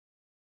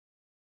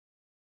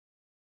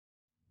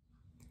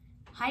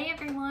Hi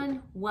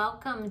everyone,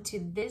 welcome to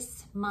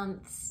this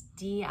month's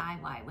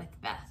DIY with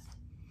Beth.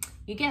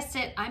 You guessed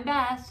it, I'm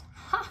Beth,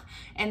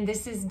 and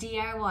this is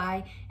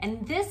DIY.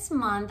 And this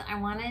month I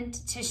wanted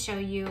to show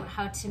you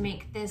how to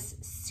make this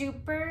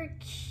super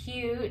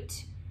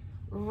cute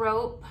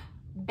rope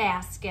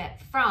basket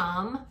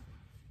from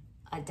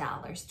a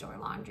dollar store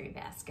laundry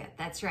basket.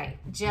 That's right,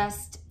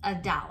 just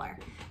 $1.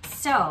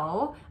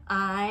 So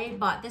I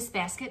bought this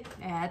basket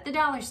at the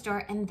dollar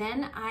store, and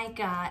then I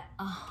got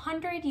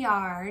 100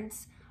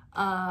 yards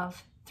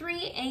of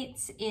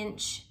 3/8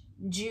 inch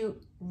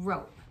jute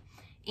rope.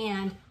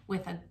 And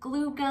with a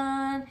glue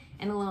gun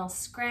and a little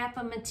scrap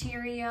of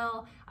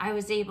material, I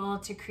was able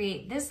to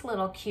create this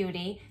little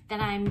cutie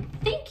that I'm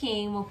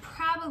thinking will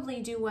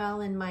probably do well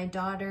in my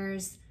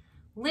daughter's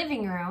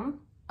living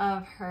room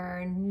of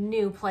her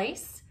new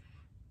place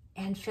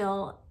and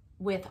fill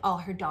with all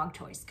her dog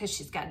toys, because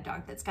she's got a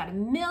dog that's got a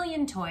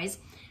million toys.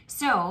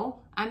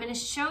 So I'm going to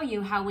show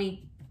you how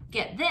we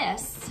get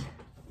this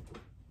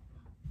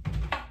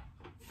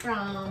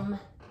from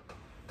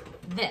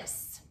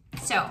this.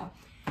 So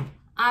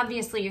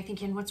obviously you're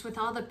thinking, what's with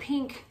all the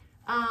pink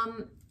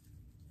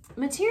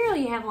material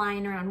you have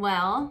lying around?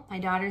 Well, my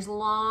daughter's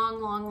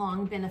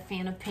long been a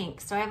fan of pink.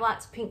 So I have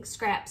lots of pink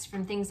scraps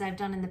from things I've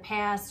done in the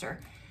past or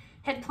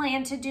had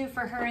planned to do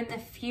for her in the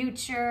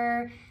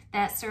future,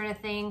 that sort of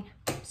thing.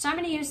 So I'm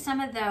going to use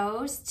some of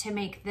those to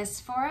make this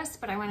for us,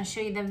 but I want to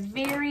show you the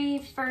very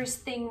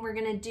first thing we're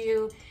going to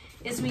do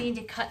is we need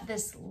to cut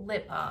this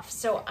lip off.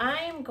 So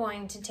I'm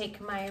going to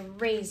take my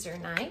razor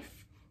knife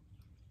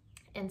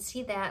and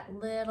see that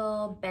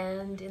little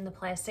bend in the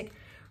plastic.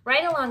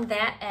 Right along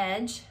that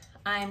edge,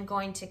 I'm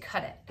going to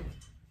cut it.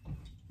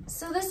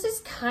 So this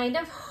is kind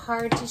of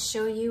hard to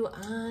show you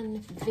on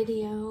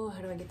video.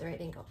 How do I get the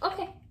right angle?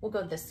 Okay, we'll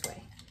go this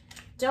way.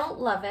 Don't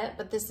love it,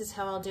 but this is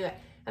how I'll do it.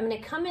 I'm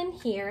gonna come in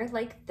here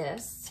like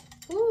this.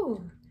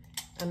 Ooh,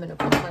 I'm gonna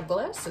put my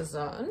glasses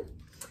on.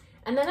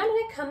 And then I'm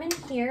gonna come in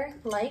here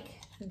like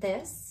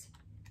this.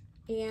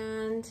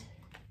 And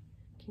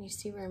can you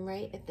see where I'm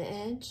right at the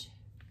edge?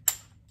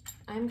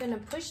 I'm gonna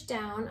push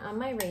down on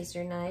my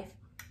razor knife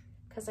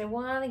because I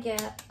wanna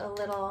get a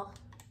little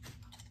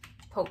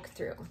poke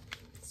through.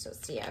 So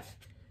see, I've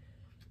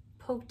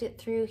poked it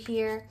through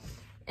here.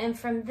 And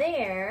from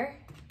there,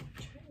 I'm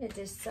trying to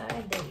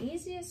decide the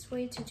easiest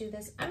way to do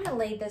this. I'm gonna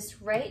lay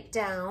this right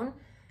down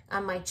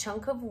on my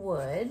chunk of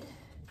wood.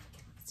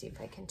 Let's see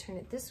if I can turn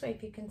it this way,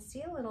 if you can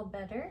see a little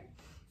better.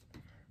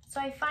 So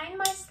I find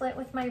my slit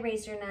with my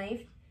razor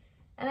knife,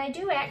 and I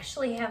do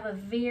actually have a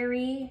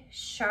very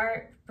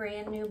sharp,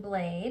 brand new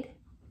blade.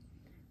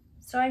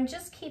 So I'm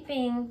just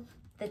keeping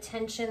the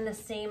tension the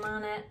same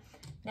on it.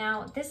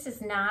 Now, this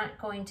is not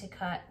going to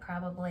cut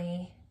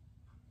probably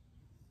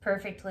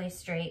perfectly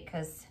straight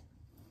because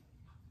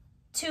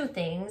two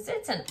things.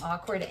 It's an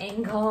awkward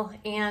angle,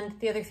 and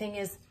the other thing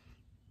is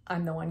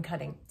I'm the one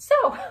cutting. So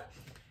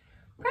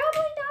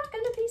probably not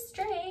going to be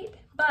straight,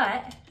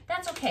 but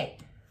that's okay.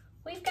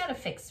 We've got a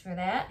fix for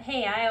that.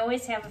 Hey, I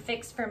always have a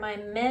fix for my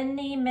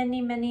many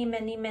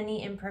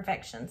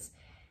imperfections.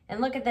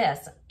 And look at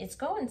this. It's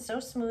going so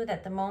smooth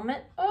at the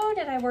moment. Oh,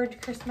 did I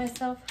word curse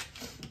myself?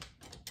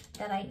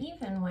 That I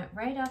even went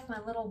right off my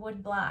little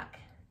wood block.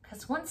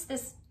 Because once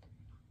this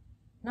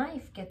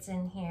knife gets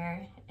in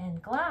here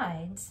and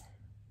glides,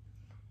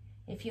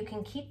 if you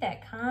can keep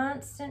that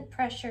constant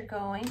pressure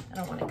going, I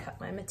don't want to cut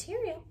my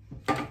material,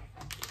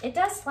 it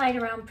does slide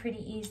around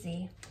pretty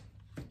easy.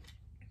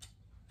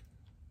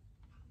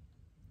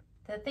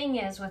 The thing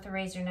is with a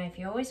razor knife,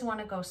 you always want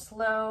to go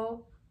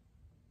slow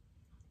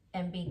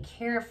and be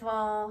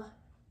careful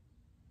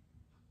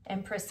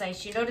and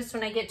precise. You notice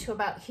when I get to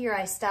about here,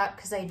 I stop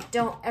because I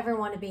don't ever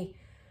want to be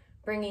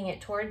bringing it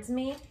towards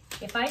me.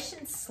 If I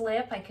should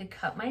slip, I could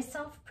cut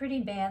myself pretty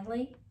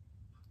badly.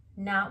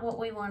 Not what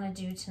we want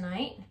to do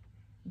tonight.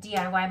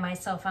 DIY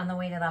myself on the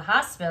way to the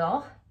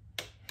hospital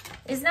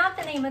is not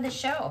the name of the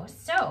show.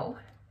 So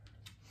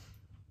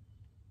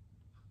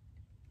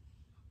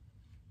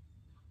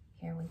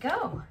here we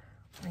go.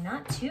 We're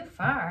not too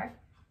far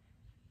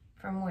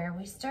from where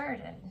we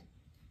started.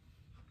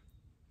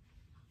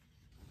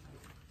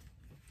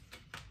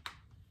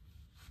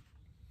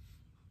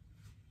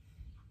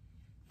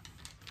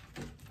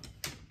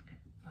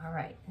 All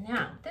right,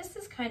 now this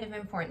is kind of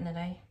important that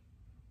I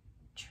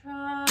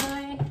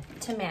try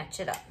to match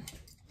it up.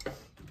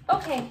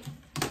 Okay,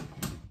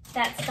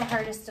 that's the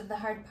hardest of the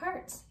hard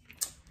parts.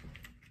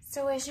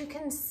 So as you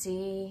can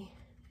see,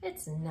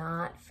 it's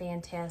not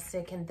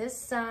fantastic. And this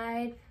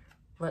side,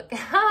 look,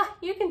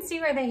 you can see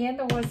where the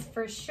handle was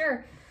for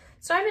sure.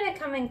 So I'm gonna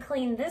come and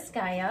clean this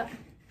guy up.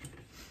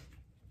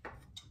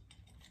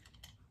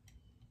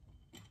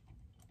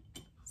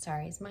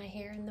 Sorry, is my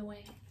hair in the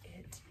way?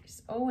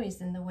 It's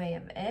always in the way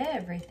of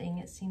everything,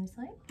 it seems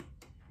like.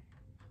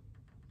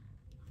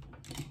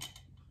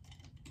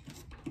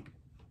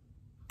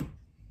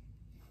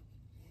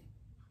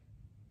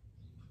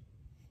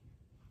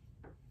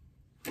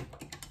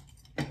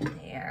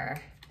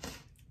 There.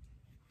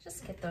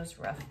 Just get those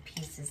rough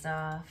pieces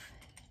off.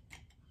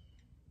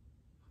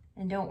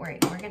 And don't worry,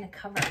 we're gonna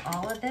cover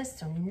all of this,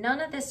 so none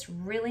of this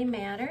really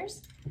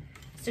matters.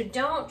 So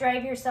don't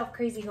drive yourself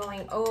crazy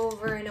going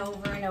over and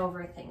over and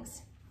over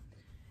things,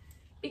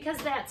 because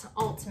that's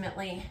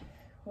ultimately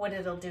what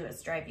it'll do,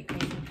 is drive you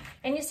crazy.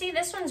 And you see,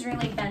 this one's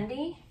really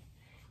bendy,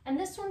 and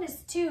this one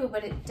is too,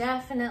 but it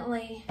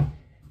definitely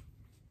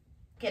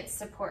gets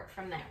support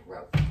from that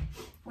rope,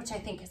 which I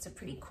think is a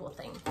pretty cool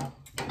thing.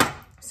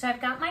 So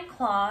I've got my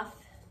cloth,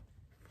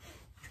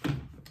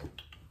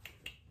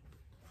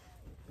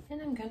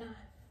 and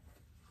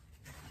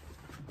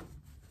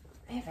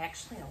I have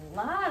actually a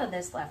lot of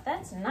this left.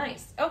 That's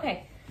nice.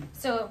 Okay,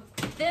 so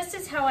this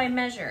is how I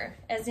measure,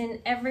 as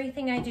in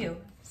everything I do.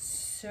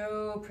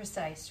 So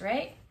precise,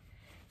 right?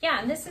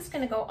 Yeah, and this is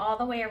gonna go all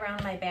the way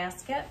around my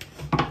basket.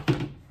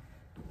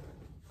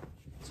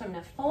 So I'm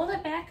gonna fold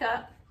it back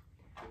up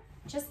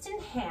just in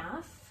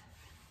half,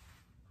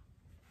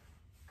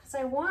 because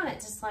I want it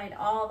to slide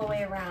all the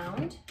way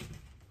around.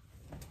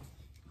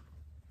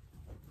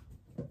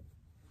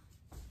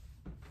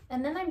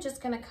 And then I'm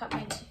just gonna cut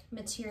my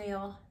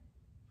material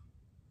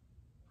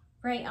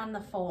right on the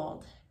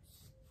fold.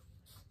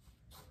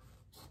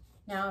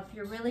 Now, if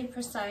you're really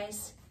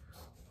precise,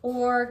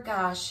 or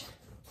gosh,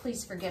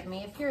 please forgive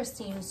me, if you're a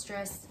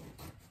seamstress,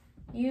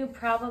 you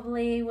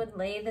probably would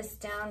lay this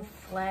down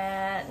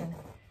flat and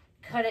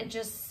cut it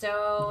just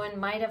so,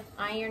 and might have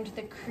ironed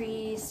the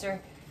crease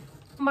or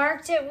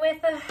marked it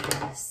with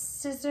a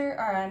scissor,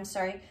 or I'm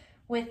sorry,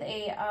 with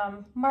a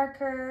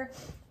marker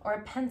or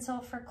a pencil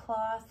for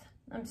cloth.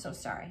 I'm so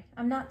sorry,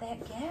 I'm not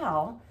that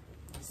gal.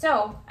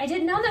 So I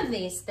did none of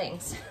these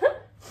things,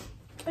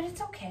 but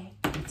it's okay,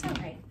 it's all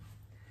right.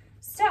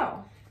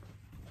 So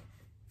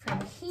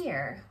from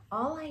here,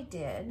 all I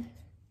did,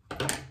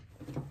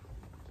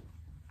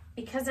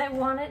 because I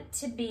want it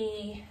to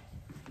be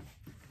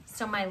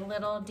so my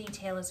little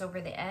detail is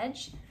over the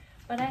edge,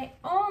 but I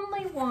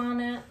only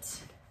want it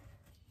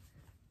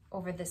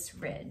over this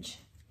ridge.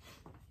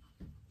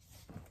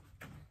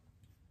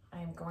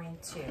 I'm going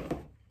to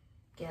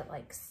get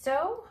like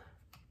so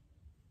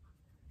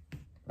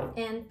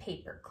and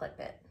paper clip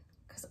it,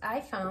 because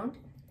I found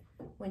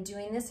when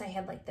doing this, I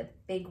had like the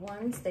big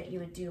ones that you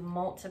would do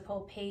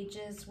multiple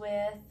pages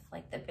with,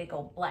 like the big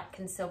old black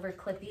and silver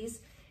clippies,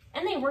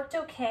 and they worked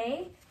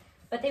okay,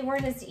 but they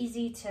weren't as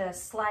easy to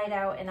slide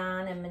out and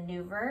on and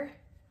maneuver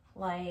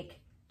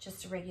like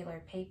just a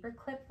regular paper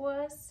clip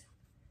was.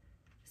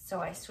 So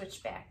I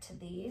switched back to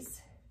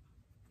these,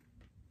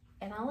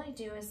 and all I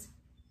do is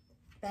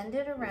bend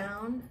it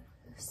around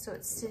so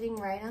it's sitting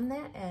right on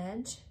that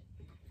edge,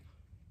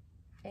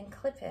 and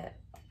clip it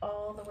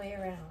all the way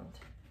around.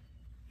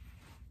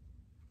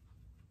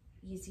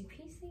 Easy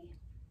peasy.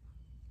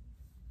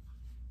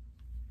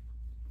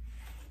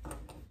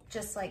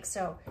 Just like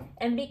so.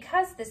 And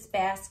because this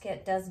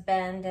basket does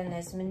bend and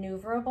is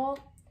maneuverable,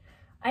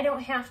 I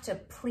don't have to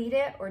pleat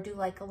it or do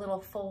like a little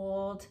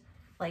fold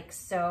like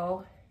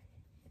so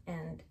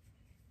and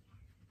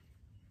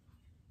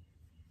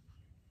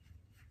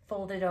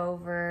fold it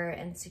over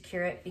and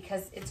secure it,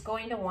 because it's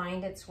going to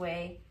wind its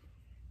way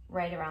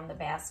right around the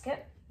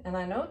basket. And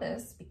I know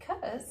this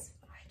because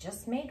I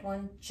just made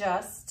one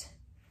just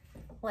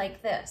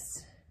like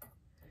this,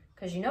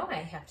 because you know I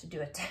have to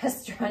do a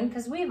test run,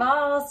 because we've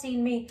all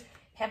seen me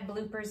have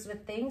bloopers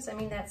with things. I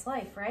mean, that's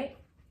life, right?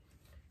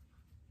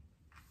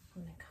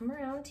 I'm gonna come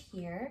around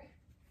here,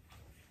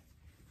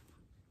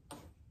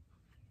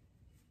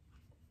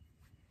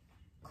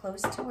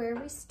 close to where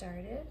we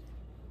started.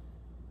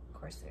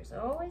 Of course, there's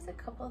always a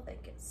couple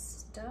that get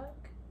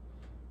stuck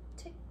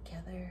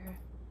together.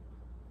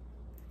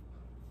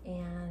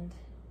 And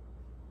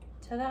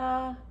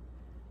ta-da,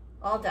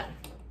 all done.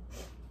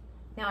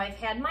 Now I've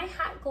had my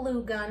hot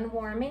glue gun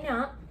warming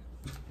up,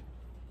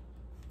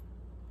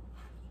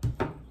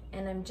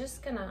 and I'm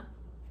just gonna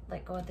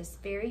let go of this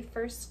very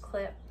first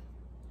clip,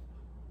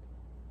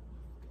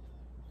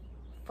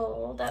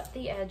 fold up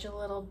the edge a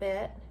little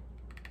bit,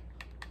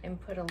 and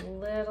put a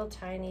little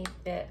tiny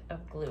bit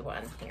of glue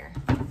on here.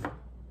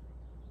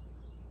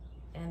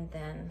 And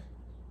then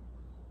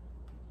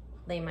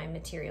lay my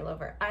material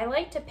over. I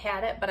like to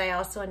pat it, but I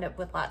also end up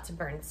with lots of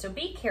burns. So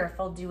be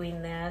careful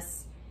doing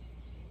this.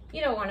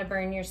 You don't want to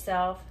burn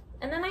yourself.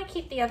 And then I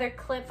keep the other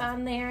clip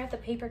on there, the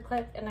paper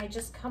clip, and I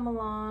just come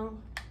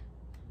along,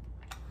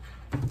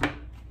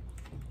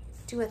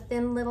 do a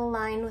thin little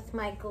line with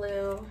my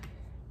glue,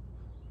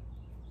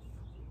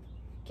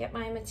 get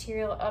my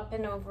material up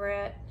and over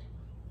it,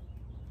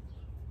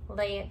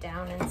 lay it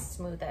down and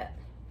smooth it.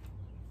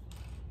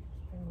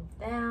 Remove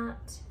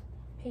that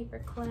paper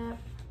clip.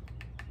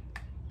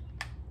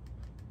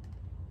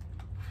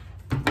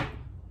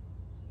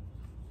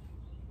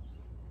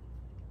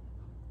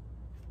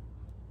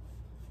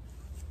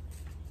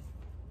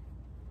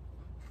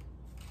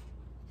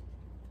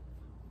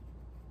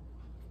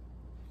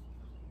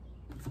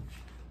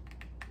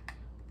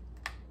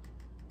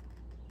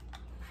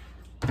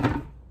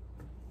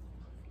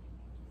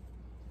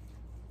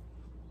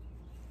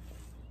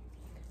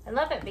 I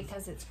love it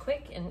because it's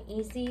quick and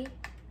easy,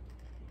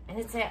 And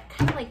it's that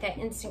kind of like that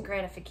instant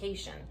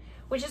gratification,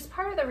 which is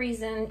part of the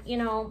reason, you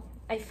know,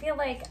 I feel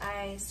like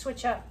I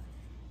switch up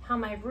how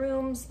my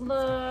rooms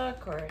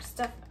look or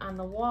stuff on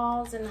the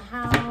walls in the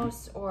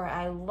house, or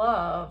I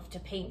love to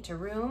paint a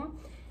room.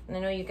 And I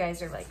know you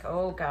guys are like,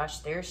 oh gosh,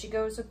 there she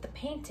goes with the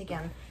paint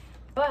again.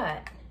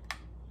 But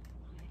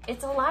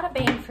it's a lot of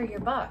bang for your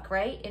buck,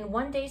 right? In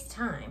one day's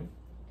time,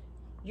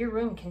 your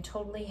room can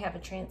totally have a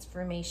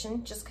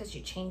transformation just because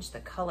you change the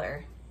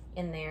color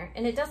in there.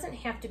 And it doesn't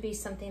have to be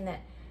something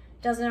that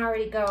doesn't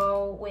already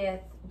go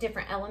with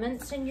different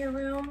elements in your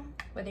room,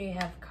 whether you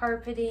have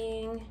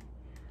carpeting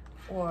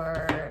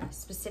or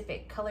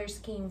specific color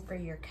scheme for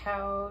your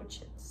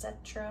couch,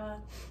 etc.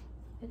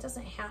 It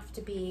doesn't have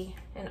to be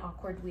an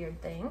awkward,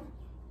 weird thing.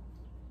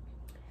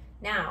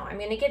 Now, I'm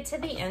gonna get to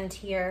the end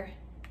here,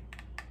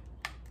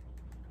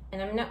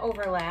 and I'm gonna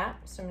overlap.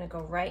 So I'm gonna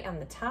go right on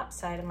the top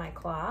side of my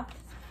cloth,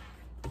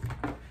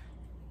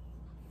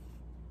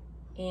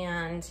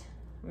 and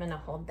I'm gonna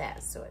hold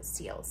that so it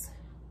seals.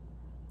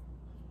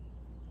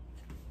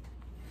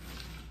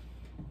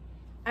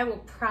 I will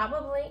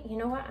probably, you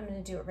know what, I'm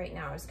gonna do it right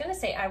now. I was gonna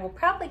say I will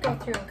probably go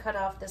through and cut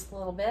off this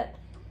little bit,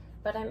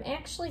 but I'm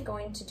actually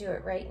going to do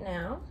it right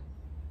now.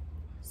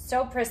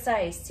 So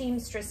precise,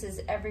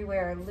 seamstresses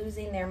everywhere are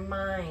losing their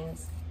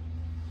minds.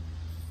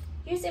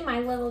 Using my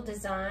little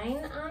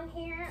design on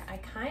here, I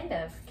kind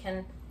of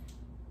can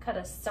cut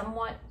a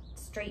somewhat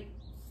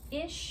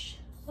straight-ish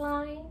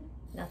line.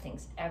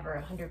 Nothing's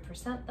ever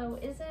 100% though,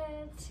 is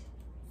it?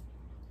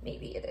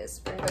 Maybe it is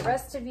for the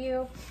rest of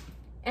you.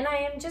 And I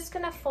am just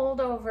gonna fold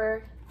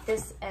over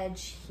this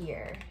edge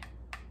here.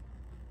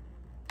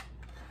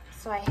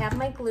 So I have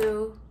my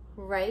glue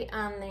right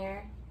on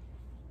there,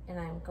 and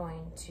I'm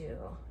going to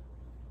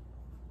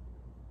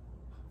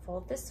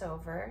fold this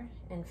over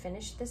and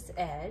finish this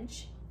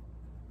edge.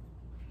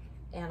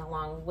 And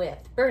along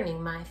with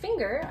burning my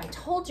finger, I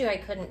told you I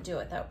couldn't do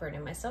it without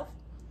burning myself.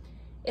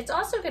 It's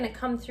also gonna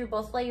come through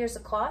both layers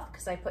of cloth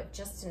because I put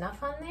just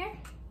enough on there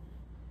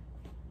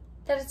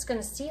that it's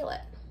gonna seal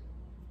it.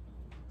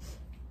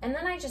 And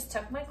then I just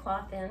tuck my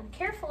cloth in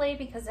carefully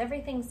because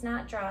everything's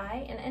not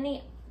dry, and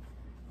any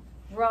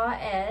raw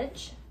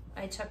edge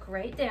I tuck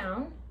right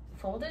down,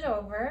 fold it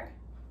over,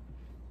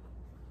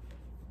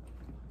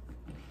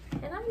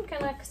 and I'm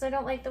gonna, because I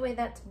don't like the way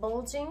that's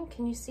bulging,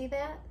 can you see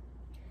that?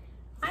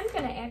 I'm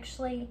gonna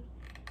actually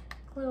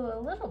glue a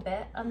little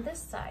bit on this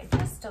side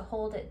just to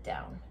hold it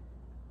down.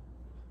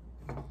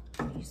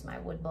 Use my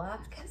wood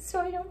block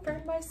so I don't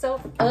burn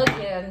myself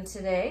again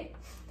today.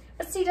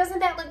 But see, doesn't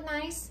that look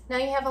nice? Now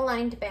you have a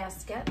lined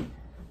basket.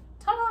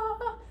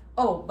 Ta-da!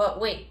 Oh, but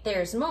wait,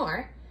 there's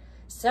more.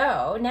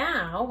 So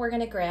now we're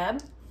gonna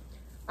grab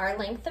our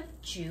length of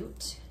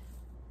jute,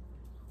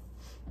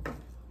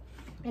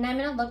 and I'm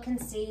gonna look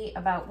and see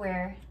about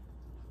where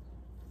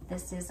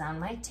this is on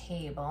my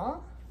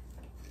table.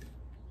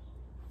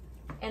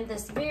 And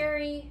this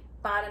very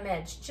bottom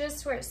edge,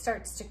 just where it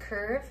starts to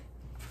curve,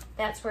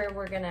 that's where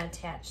we're gonna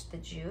attach the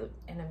jute.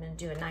 And I'm gonna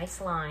do a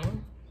nice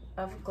line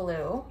of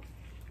glue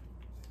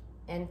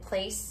and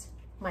place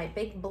my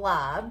big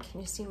blob. Can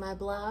you see my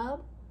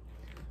blob?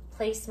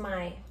 Place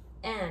my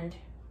end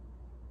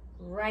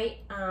right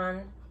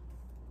on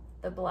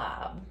the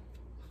blob.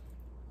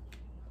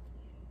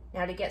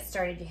 Now to get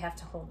started, you have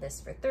to hold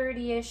this for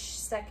 30-ish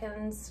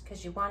seconds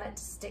because you want it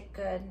to stick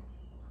good.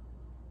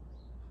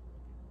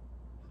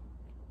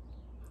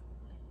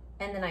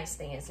 And the nice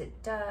thing is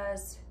it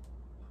does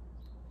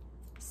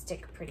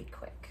stick pretty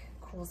quick,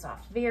 cools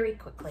off very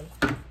quickly.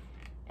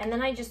 And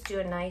then I just do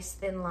a nice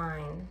thin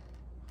line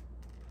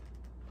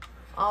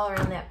all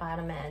around that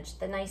bottom edge.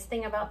 The nice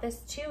thing about this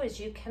too is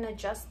you can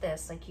adjust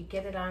this. Like you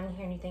get it on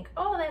here and you think,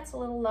 oh, that's a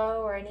little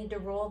low, or I need to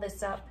roll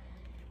this up.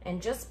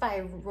 And just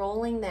by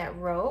rolling that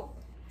rope,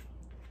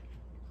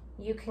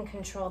 you can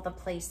control the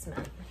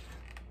placement.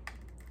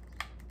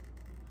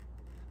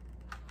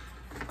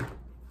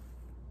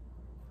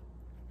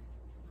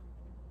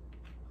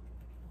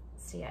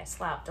 See, I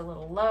slapped a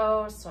little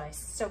low, so I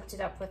soaked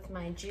it up with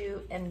my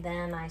jute, and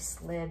then I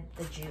slid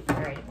the jute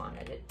where I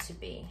wanted it to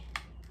be.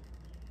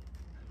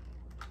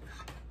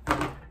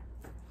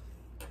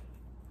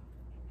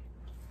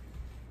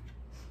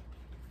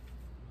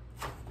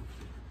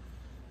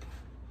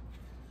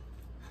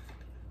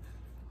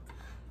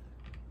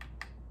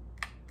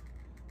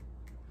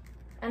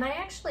 And I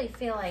actually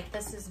feel like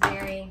this is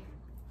very,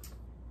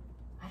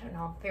 I don't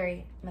know,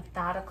 very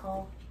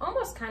methodical,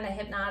 almost kind of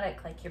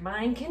hypnotic, like your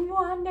mind can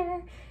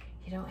wander.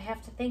 You don't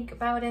have to think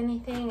about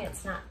anything.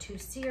 It's not too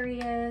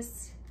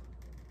serious.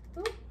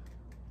 Oop.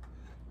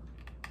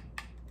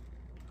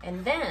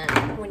 And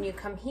then when you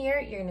come here,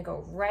 you're gonna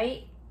go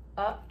right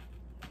up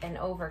and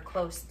over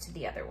close to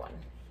the other one.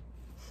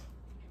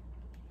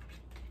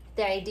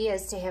 The idea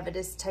is to have it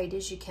as tight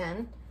as you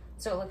can,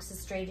 so it looks as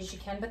straight as you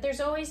can, but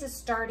there's always a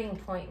starting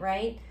point,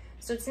 right?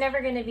 So it's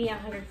never gonna be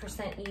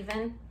 100%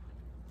 even.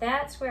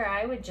 That's where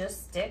I would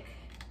just stick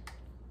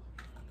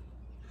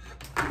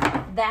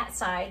that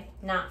side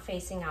not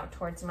facing out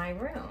towards my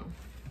room.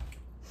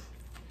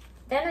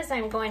 Then as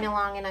I'm going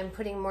along and I'm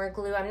putting more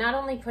glue, I'm not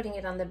only putting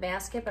it on the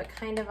basket, but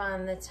kind of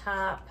on the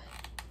top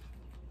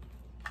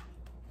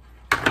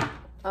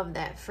of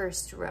that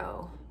first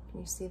row.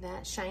 Can you see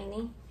that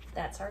shiny?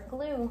 That's our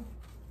glue.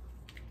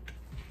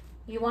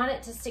 You want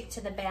it to stick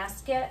to the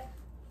basket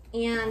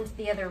and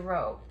the other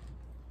row.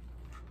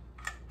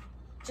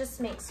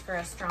 Just makes for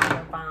a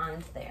stronger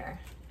bond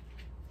there.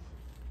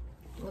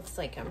 Looks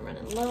like I'm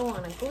running low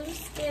on a glue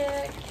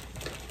stick.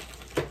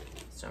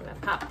 So I'm gonna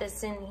pop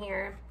this in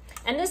here.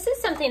 And this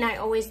is something I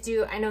always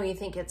do. I know you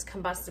think it's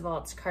combustible,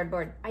 it's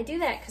cardboard. I do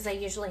that because I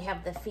usually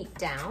have the feet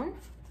down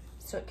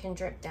so it can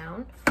drip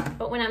down.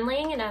 But when I'm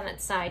laying it on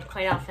its side,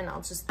 quite often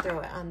I'll just throw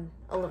it on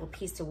a little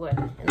piece of wood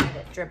and let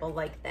it dribble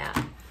like that.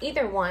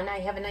 Either one, I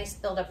have a nice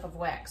buildup of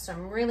wax, so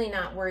I'm really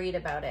not worried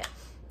about it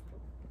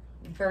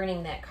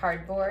burning that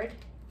cardboard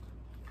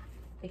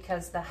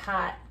because the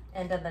hot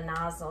end of the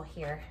nozzle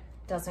here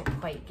doesn't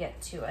quite get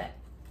to it.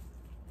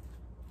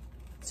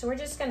 So we're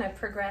just gonna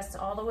progress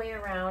all the way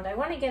around. I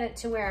wanna get it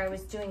to where I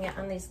was doing it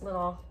on these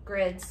little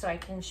grids so I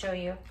can show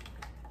you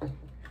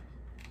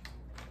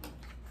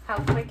how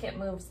quick it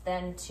moves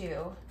then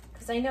too.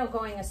 Because I know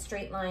going a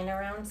straight line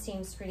around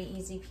seems pretty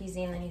easy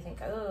peasy, and then you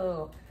think,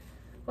 oh,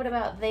 what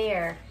about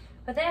there?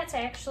 But that's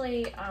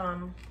actually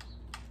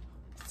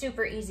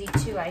super easy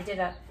too. I did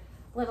a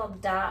little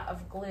dot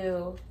of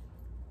glue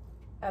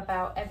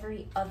about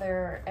every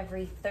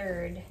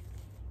third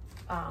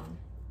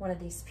one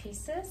of these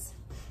pieces.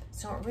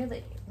 So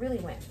it really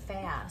went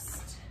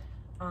fast.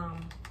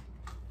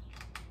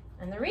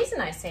 And the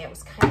reason I say it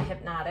was kind of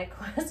hypnotic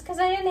was because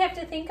I didn't have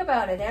to think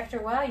about it. After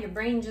a while, your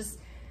brain just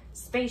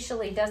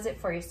spatially does it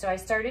for you. So I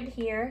started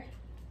here,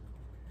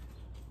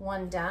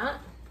 one dot.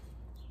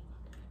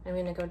 I'm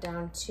gonna go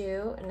down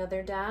two,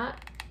 another dot.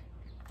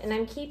 And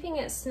I'm keeping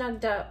it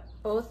snugged up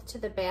both to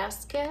the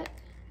basket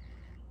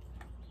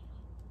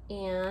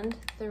and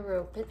the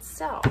rope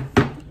itself.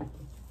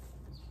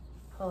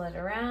 Pull it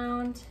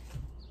around,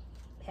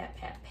 pat,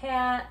 pat,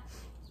 pat,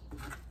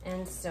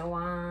 and so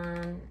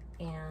on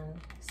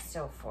and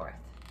so forth.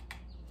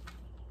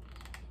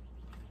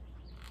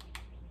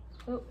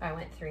 Oop, I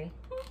went three.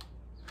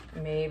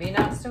 Maybe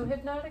not so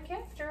hypnotic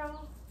after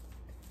all.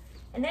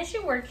 And as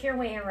you work your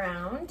way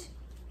around,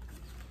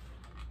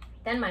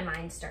 then my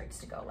mind starts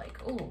to go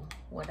like, ooh,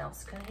 what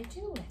else could I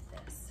do with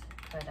this?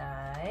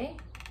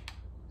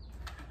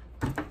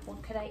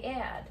 What could I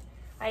add?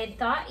 I had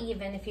thought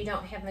even if you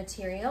don't have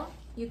material,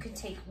 you could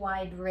take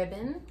wide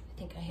ribbon. I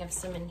think I have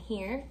some in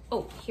here.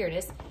 Oh, here it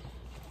is.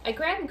 I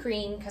grabbed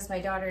green because my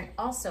daughter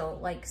also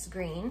likes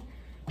green.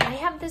 I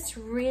have this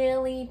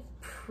really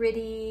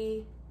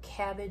pretty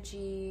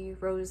cabbagey,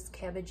 rose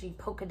cabbagey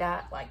polka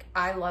dot. Like,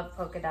 I love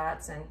polka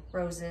dots and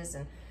roses,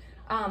 and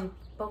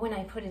but when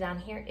I put it on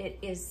here, it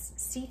is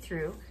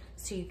see-through,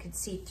 so you could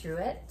see through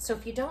it. So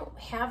if you don't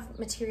have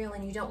material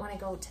and you don't want to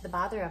go to the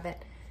bother of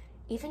it,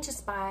 even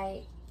just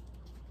buy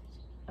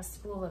a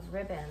spool of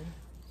ribbon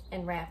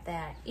and wrap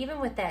that. Even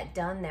with that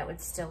done, that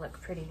would still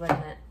look pretty,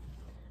 wouldn't it?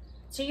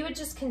 So you would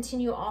just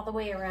continue all the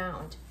way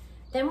around.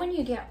 Then when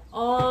you get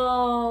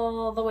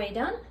all the way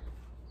done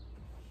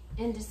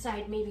and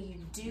decide maybe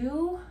you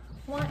do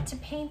want to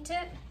paint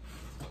it,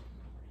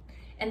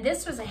 and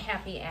this was a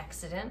happy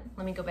accident.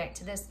 Let me go back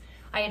to this.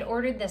 I had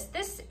ordered this.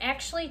 This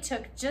actually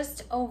took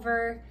just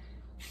over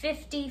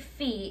 50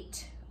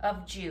 feet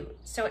of jute.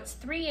 So it's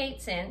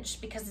 3/8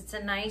 inch because it's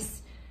a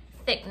nice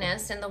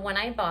thickness, and the one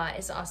I bought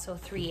is also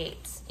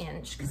 3/8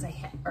 inch because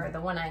the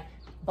one I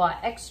bought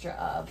extra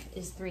of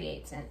is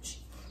 3/8 inch.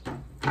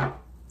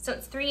 So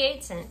it's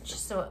 3/8 inch,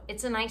 so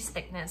it's a nice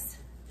thickness.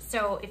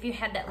 So if you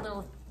had that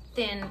little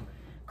thin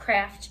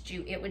craft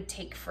jute, it would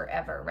take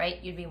forever,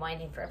 right? You'd be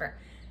winding forever.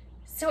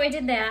 So I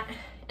did that,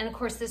 and of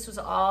course this was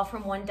all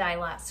from one dye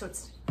lot, so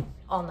it's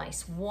all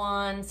nice.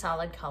 One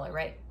solid color,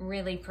 right?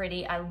 Really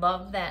pretty. I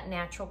love that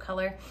natural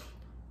color.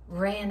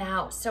 Ran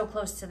out so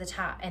close to the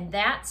top, and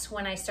that's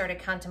when I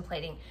started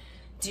contemplating,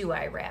 do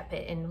I wrap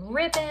it in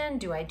ribbon?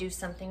 Do I do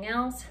something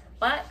else?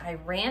 But I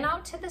ran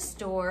out to the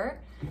store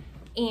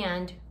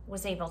and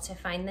was able to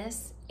find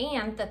this.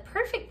 And the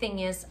perfect thing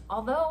is,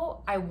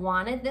 although I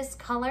wanted this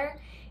color,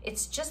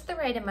 it's just the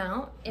right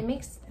amount. It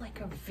makes like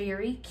a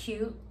very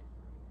cute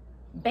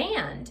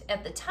band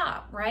at the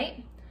top,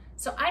 right?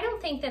 So I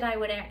don't think that I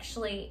would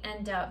actually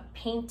end up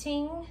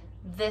painting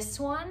this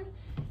one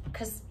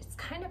because it's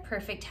kind of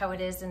perfect how it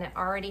is, and it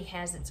already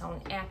has its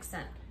own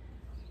accent.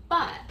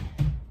 But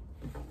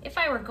if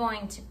I were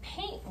going to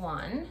paint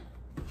one,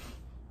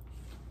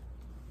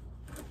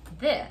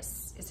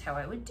 this is how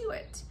I would do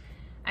it.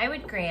 I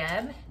would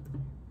grab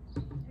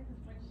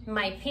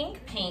my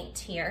pink paint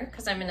here,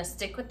 because I'm gonna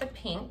stick with the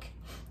pink,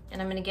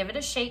 and I'm gonna give it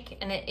a shake,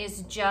 and it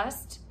is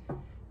just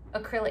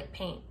acrylic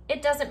paint.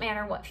 It doesn't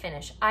matter what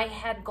finish. I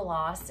had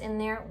gloss in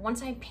there.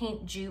 Once I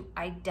paint jute,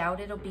 I doubt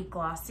it'll be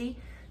glossy,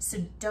 so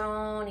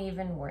don't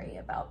even worry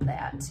about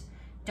that.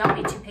 Don't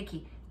be too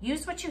picky.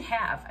 Use what you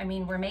have. I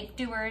mean, we're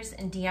make-doers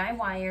and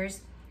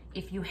DIYers.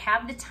 If you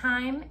have the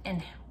time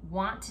and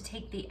want to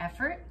take the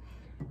effort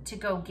to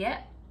go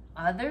get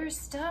other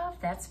stuff,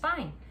 that's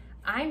fine.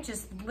 I'm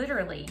just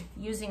literally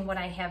using what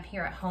I have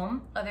here at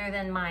home other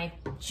than my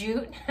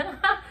jute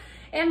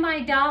and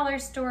my dollar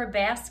store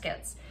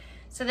baskets.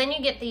 So then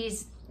you get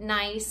these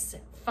nice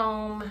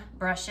foam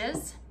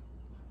brushes.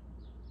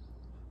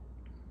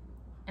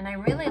 And I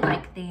really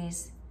like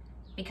these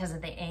because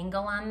of the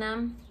angle on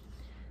them.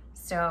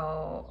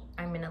 So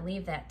I'm gonna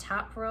leave that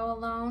top row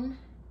alone,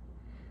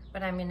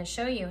 but I'm gonna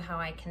show you how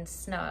I can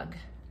snug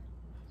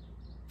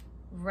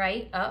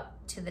right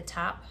up to the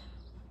top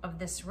of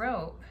this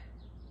rope,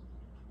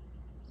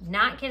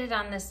 not get it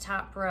on this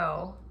top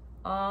row,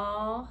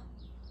 all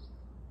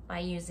by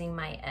using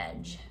my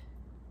edge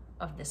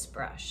of this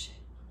brush.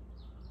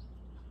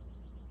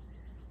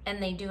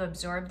 And they do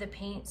absorb the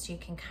paint, so you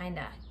can kind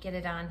of get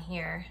it on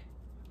here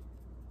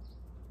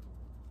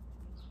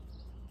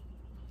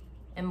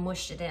and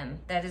mush it in.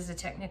 That is a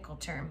technical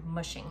term,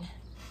 mushing.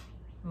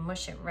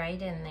 Mush it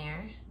right in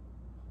there.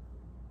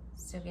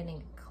 So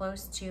getting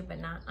close to, but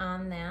not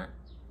on that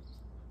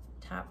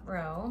top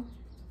row.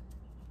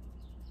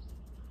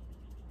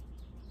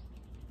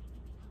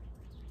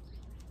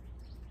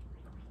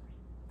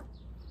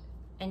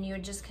 And you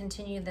would just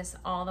continue this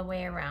all the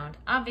way around.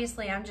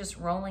 Obviously, I'm just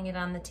rolling it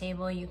on the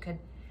table. You could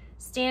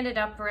stand it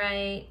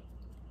upright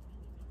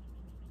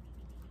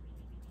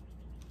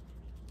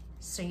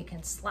so you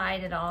can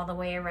slide it all the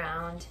way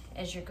around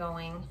as you're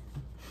going.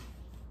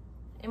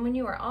 And when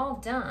you are all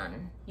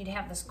done, you'd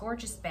have this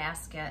gorgeous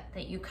basket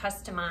that you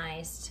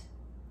customized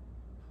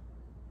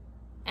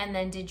and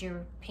then did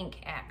your pink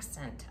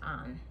accent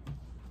on.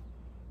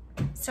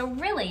 So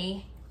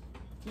really,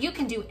 you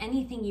can do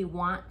anything you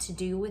want to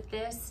do with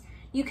this.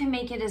 You can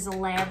make it as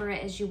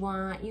elaborate as you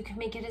want. You can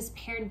make it as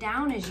pared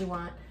down as you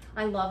want.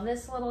 I love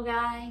this little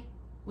guy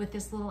with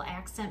this little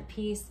accent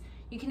piece.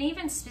 You can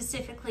even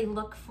specifically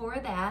look for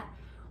that.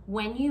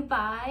 When you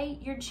buy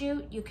your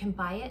jute, you can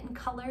buy it in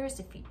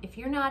colors. If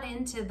you're not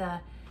into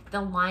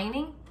the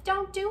lining,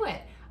 don't do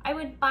it. I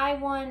would buy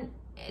one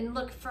and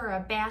look for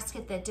a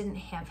basket that didn't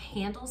have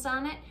handles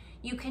on it.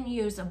 You can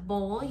use a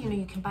bowl. You know,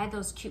 you can buy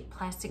those cute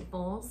plastic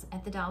bowls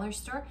at the dollar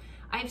store.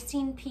 I've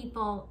seen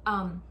people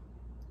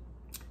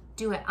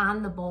do it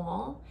on the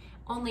bowl,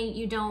 only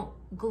you don't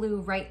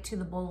glue right to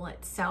the bowl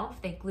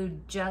itself. They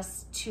glued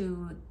just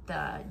to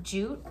the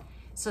jute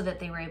so that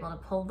they were able to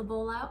pull the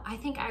bowl out. I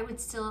think I would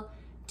still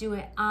do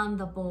it on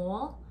the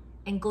bowl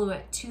and glue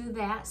it to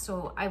that,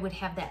 so I would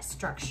have that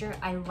structure.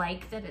 I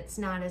like that it's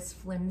not as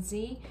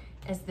flimsy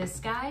as this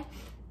guy,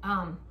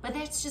 but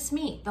that's just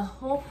me. The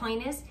whole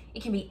point is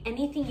it can be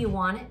anything you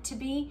want it to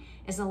be,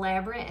 as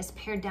elaborate, as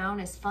pared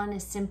down, as fun,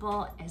 as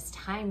simple, as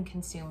time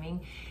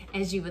consuming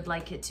as you would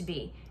like it to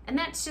be. And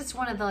that's just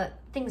one of the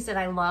things that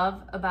I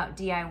love about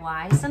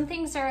DIY. Some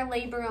things are a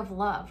labor of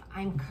love.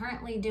 I'm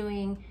currently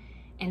doing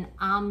an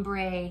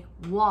ombre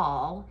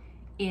wall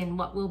in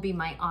what will be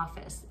my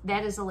office.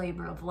 That is a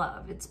labor of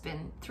love. It's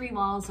been 3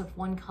 walls of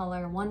one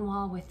color, 1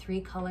 wall with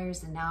 3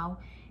 colors, and now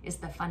is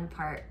the fun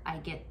part. I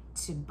get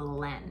to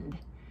blend.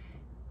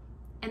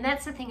 And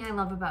that's the thing I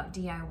love about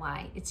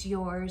DIY. It's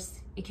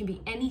yours. It can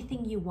be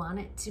anything you want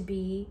it to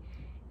be,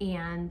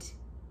 and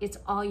it's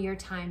all your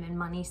time and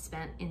money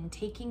spent in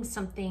taking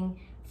something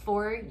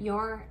for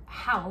your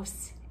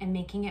house and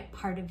making it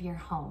part of your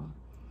home.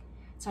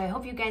 So I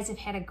hope you guys have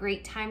had a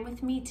great time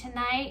with me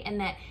tonight, and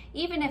that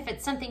even if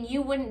it's something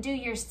you wouldn't do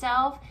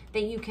yourself,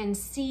 that you can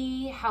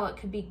see how it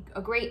could be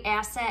a great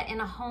asset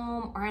in a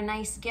home or a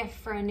nice gift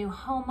for a new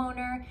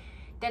homeowner,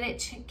 that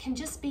it can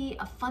just be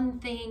a fun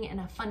thing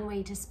and a fun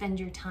way to spend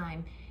your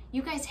time.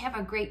 You guys have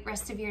a great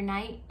rest of your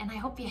night, and I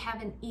hope you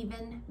have an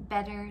even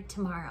better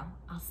tomorrow.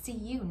 I'll see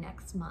you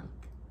next month.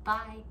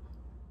 Bye.